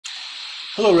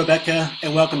Hello, Rebecca,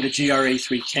 and welcome to GRA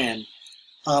 310.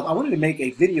 I wanted to make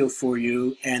a video for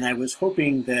you, and I was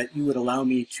hoping that you would allow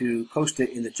me to post it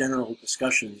in the general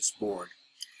discussions board.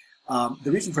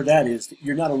 The reason for that is that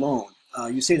you're not alone.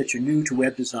 You say that you're new to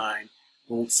web design.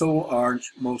 Well, so aren't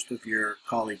most of your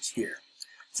colleagues here.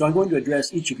 So I'm going to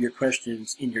address each of your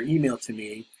questions in your email to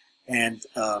me, and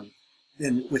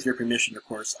then with your permission, of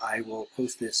course, I will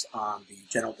post this on the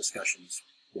general discussions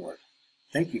board.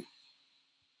 Thank you.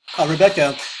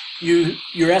 Rebecca,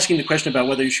 you're asking the question about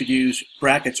whether you should use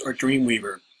Brackets or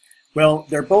Dreamweaver. Well,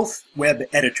 they're both web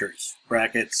editors,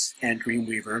 Brackets and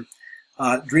Dreamweaver.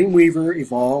 Dreamweaver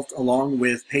evolved along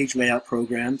with page layout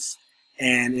programs,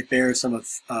 and it bears some of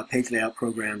page layout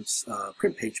programs,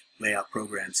 print page layout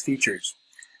programs features.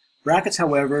 Brackets,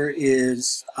 however,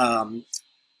 is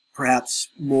perhaps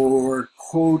more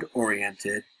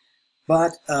code-oriented,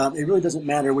 but it really doesn't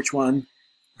matter which one.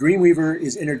 Dreamweaver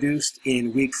is introduced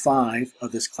in week 5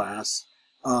 of this class.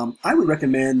 I would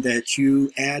recommend that you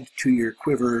add to your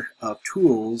quiver of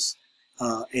tools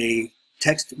a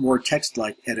more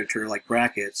text-like editor like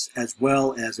Brackets, as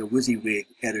well as a WYSIWYG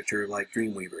editor like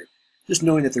Dreamweaver, just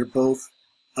knowing that they're both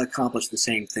accomplish the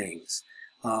same things.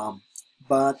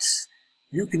 But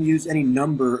you can use any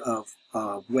number of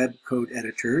web code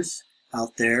editors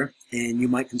out there, and you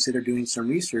might consider doing some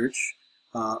research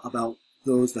about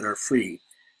those that are free.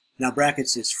 Now,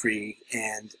 Brackets is free,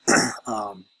 and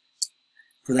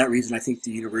for that reason, I think the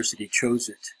university chose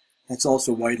it. That's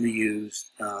also widely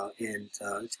used, and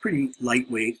it's pretty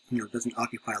lightweight. It doesn't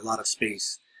occupy a lot of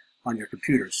space on your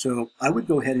computer. So I would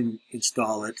go ahead and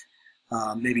install it.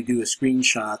 Maybe do a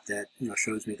screenshot that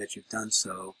shows me that you've done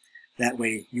so. That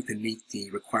way, you can meet the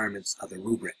requirements of the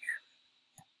rubric.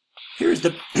 Here's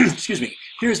the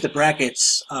Here's the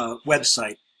Brackets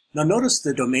website. Now, notice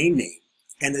the domain name.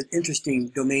 And the interesting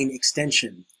domain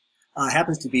extension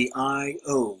happens to be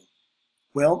IO.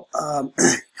 Well,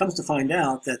 comes to find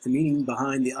out that the meaning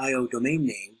behind the IO domain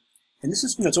name, and this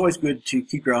is, it's always good to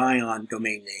keep your eye on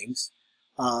domain names.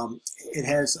 It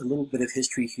has a little bit of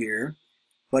history here,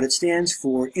 but it stands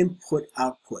for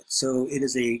input-output. So it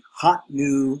is a hot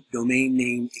new domain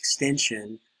name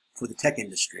extension for the tech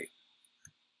industry.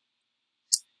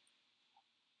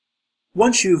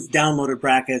 Once you've downloaded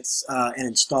Brackets and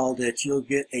installed it, you'll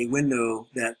get a window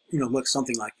that looks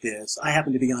something like this. I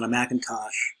happen to be on a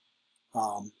Macintosh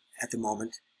at the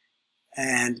moment,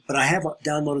 but I have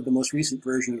downloaded the most recent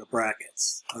version of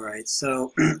Brackets. All right,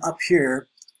 so up here,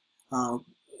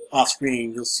 off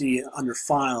screen, you'll see under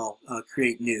File,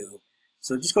 Create New.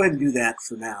 So just go ahead and do that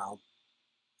for now.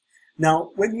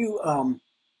 Now, when you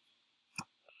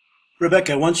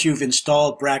Rebecca, once you've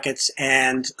installed Brackets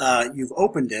and you've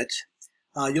opened it,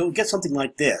 you'll get something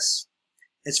like this.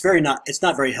 It's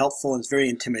not very helpful, and it's very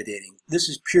intimidating. This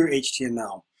is pure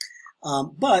HTML.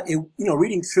 But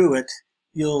reading through it,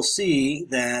 you'll see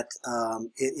that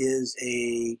it is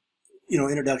a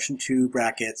introduction to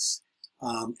Brackets,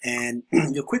 and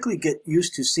you'll quickly get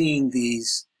used to seeing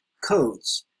these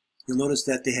codes. You'll notice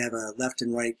that they have a left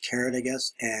and right caret, I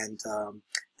guess, and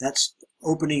that's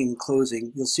opening and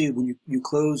closing. You'll see when you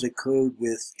close a code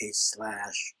with a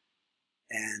slash,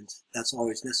 and that's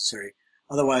always necessary.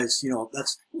 Otherwise,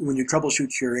 that's when you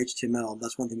troubleshoot your HTML,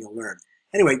 that's one thing you'll learn.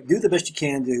 Anyway, do the best you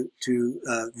can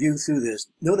to view through this.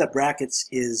 Know that Brackets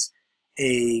is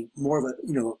more of a,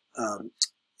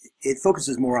 it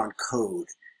focuses more on code.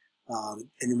 And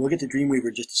then we'll get to Dreamweaver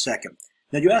in just a second.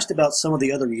 Now, you asked about some of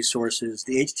the other resources,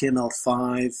 the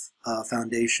HTML5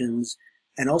 foundations,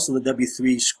 and also the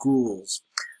W3 schools.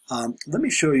 Let me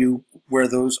show you where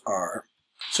those are.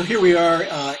 So here we are.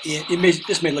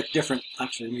 This may look different.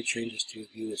 Actually, let me change this to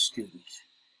view as student.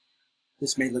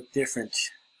 This may look different.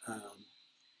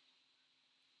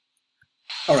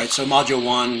 All right, so Module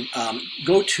 1.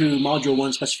 Go to Module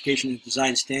 1, Specification and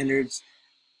Design Standards,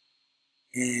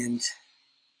 and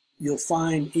you'll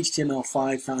find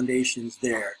HTML5 foundations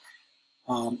there.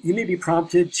 You may be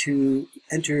prompted to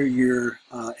enter your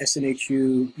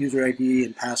SNHU user ID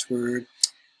and password.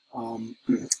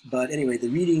 But anyway, the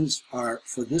readings are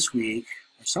for this week,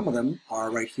 or some of them are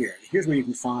right here. Here's where you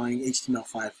can find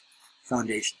HTML5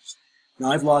 foundations.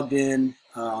 Now I've logged in.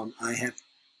 I have,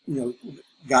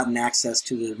 gotten access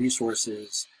to the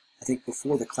resources, I think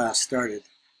before the class started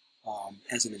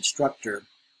as an instructor.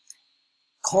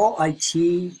 Call IT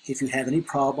if you have any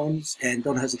problems, and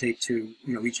don't hesitate to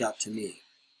reach out to me.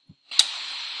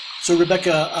 So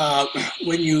Rebecca,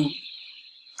 when you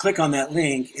click on that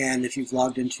link, and if you've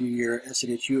logged into your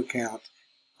SNHU account,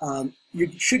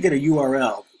 you should get a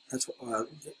URL. That's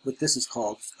what this is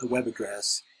called, a web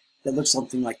address that looks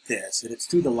something like this, and it's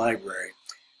through the library.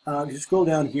 If you scroll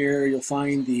down here, you'll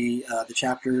find the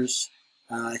chapters.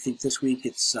 I think this week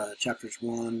it's chapters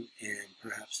 1 and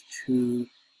perhaps 2.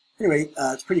 Anyway,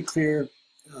 it's pretty clear.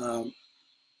 It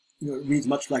reads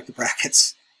much like the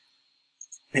brackets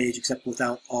page, except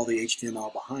without all the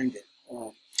HTML behind it.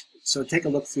 So take a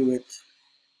look through it,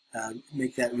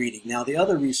 make that reading. Now, the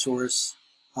other resource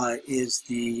is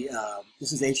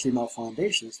this is HTML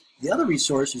Foundations. The other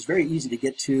resource is very easy to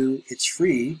get to. It's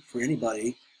free for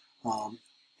anybody,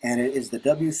 and it is the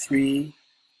W3C.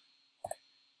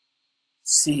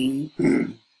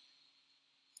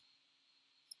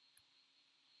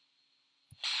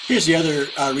 Here's the other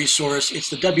resource. It's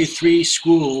the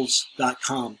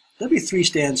W3schools.com. W3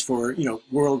 stands for,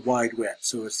 World Wide Web,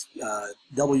 so it's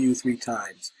W 3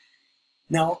 times.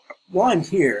 Now, while I'm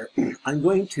here, I'm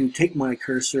going to take my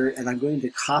cursor and I'm going to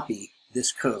copy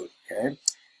this code, okay?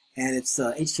 And it's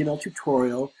HTML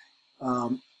tutorial.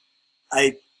 I'm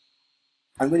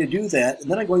going to do that,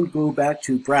 and then I'm going to go back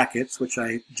to brackets, which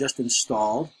I just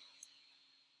installed.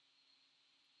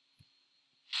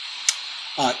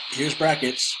 Here's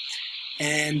brackets,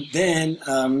 and then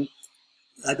I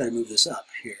better move this up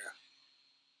here.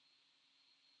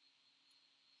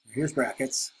 Here's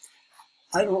brackets.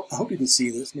 I hope you can see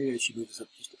this. Maybe I should move this up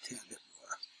just a tad bit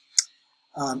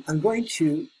more. I'm going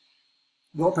to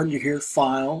go up under here,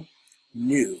 File,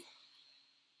 New,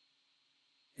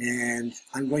 and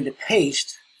I'm going to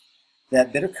paste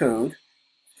that bit of code,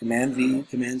 Command V,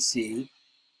 Command C,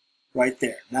 right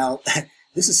there. Now,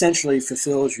 this essentially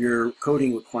fulfills your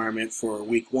coding requirement for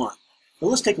week 1. But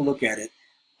let's take a look at it.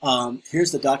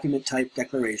 Here's the document type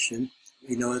declaration.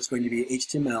 We know it's going to be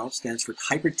HTML, stands for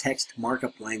Hypertext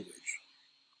Markup Language.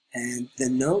 And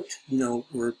then note,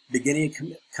 we're beginning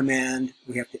a command,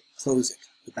 we have to close it.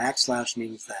 The backslash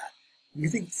means that. You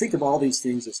think of all these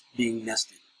things as being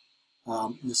nested.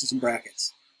 This is in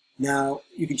brackets. Now,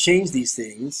 you can change these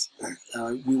things.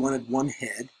 We wanted one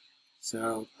head,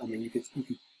 so, you could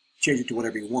change it to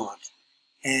whatever you want.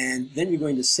 And then you're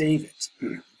going to save it,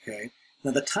 okay?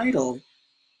 Now, the title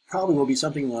probably will be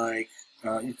something like,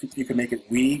 you could make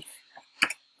it week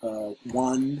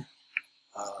 1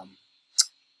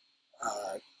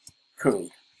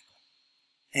 code.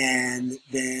 And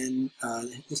then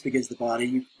this begins the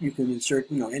body. You can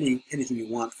insert anything you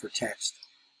want for text.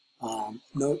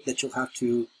 Note that you'll have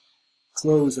to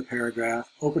close a paragraph,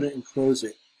 open it and close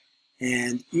it.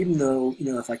 And even though,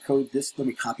 if I code this, let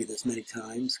me copy this many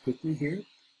times quickly here.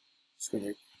 Just going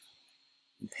to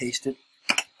paste it.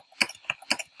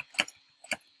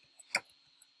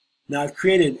 Now I've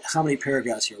created how many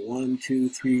paragraphs here? 1, 2,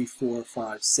 3, 4,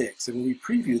 5, 6. And when we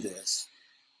preview this,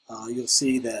 you'll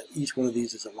see that each one of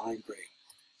these is a line break.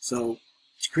 So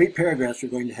to create paragraphs,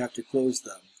 you're going to have to close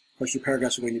them. Of course, your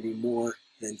paragraphs are going to be more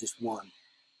than just one.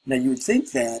 Now you would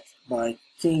think that by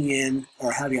keying in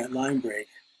or having that line break,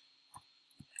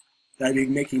 that I'd be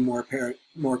making more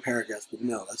paragraphs, but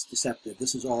no, that's deceptive.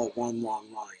 This is all one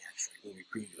long line, actually, when we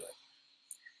preview it.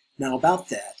 Now about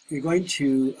that, you're going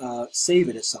to save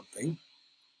it as something,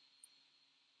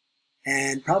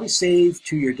 and probably save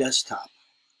to your desktop.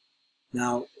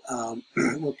 Now,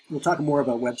 we'll talk more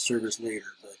about web servers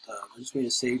later, but I'm just going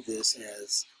to save this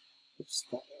as,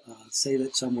 save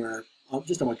it somewhere,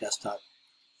 just on my desktop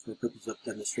for the purpose of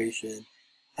demonstration.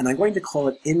 And I'm going to call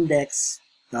it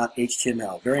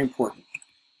index.html, very important.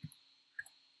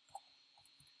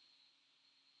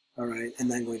 All right,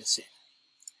 and then I'm going to save it.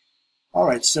 All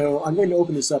right, so I'm going to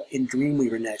open this up in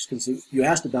Dreamweaver next, because you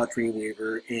asked about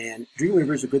Dreamweaver, and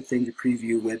Dreamweaver is a good thing to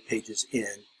preview web pages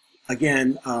in.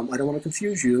 Again, I don't want to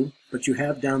confuse you, but you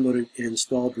have downloaded and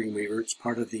installed Dreamweaver. It's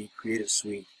part of the Creative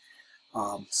Suite.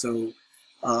 So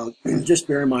just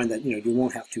bear in mind that you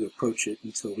won't have to approach it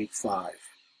until week 5.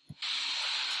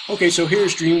 Okay, so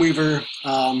here's Dreamweaver.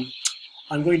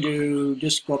 I'm going to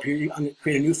just go up here. I'm going to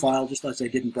create a new file, just as I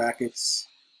did in brackets.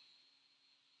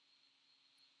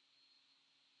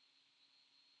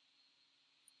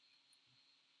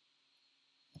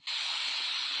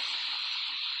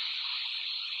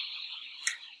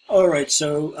 All right,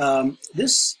 so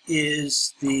this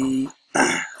is the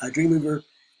Dreamweaver.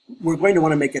 We're going to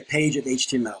want to make a page of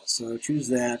HTML, so choose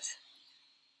that.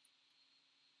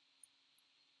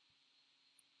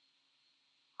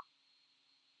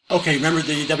 Okay, remember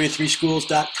the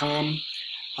w3schools.com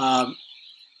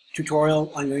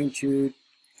tutorial. I'm going to,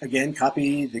 again,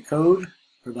 copy the code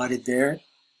provided there.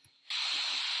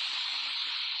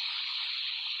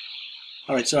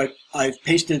 All right, so I've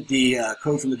pasted the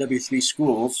code from the W3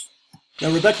 Schools.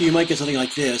 Now, Rebecca, you might get something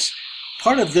like this.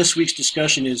 Part of this week's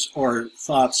discussion or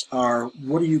thoughts are,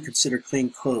 what do you consider clean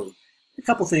code? A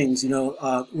couple things,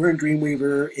 we're in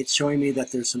Dreamweaver. It's showing me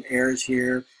that there's some errors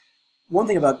here. one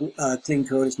thing about clean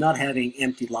code is not having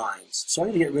empty lines. So I'm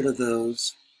going to get rid of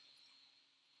those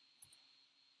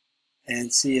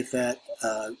and see if that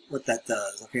what that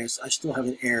does. Okay, so I still have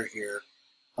an error here.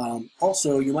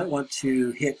 Also, you might want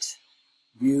to hit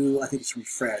view, I think it's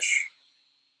refresh,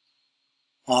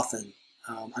 often.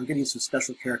 I'm getting some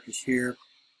special characters here.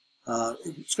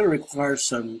 It's going to require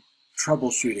some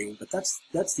troubleshooting, but that's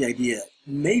the idea.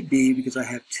 Maybe because I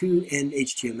have two end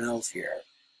HTMLs here.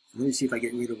 Let me see if I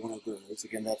get rid of one of those.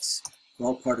 Again, that's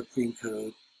all part of clean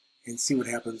code, and see what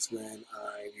happens when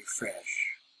I refresh.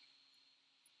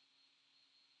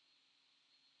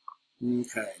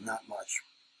 Okay, not much.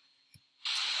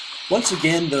 Once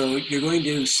again, though, you're going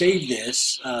to save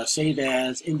this, save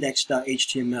as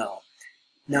index.html.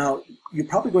 Now, you're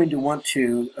probably going to want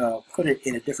to put it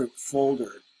in a different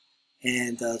folder.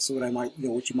 And so what I might,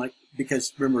 what you might,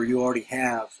 because remember, you already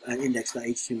have an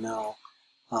index.html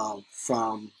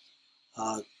from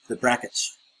the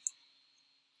brackets.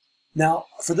 Now,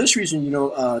 for this reason,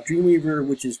 Dreamweaver,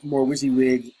 which is more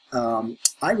WYSIWYG,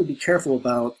 I would be careful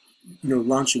about,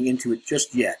 launching into it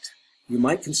just yet. You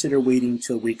might consider waiting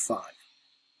till week 5.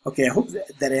 Okay, I hope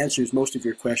that answers most of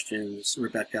your questions,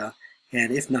 Rebecca.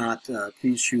 And if not,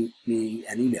 please shoot me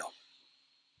an email.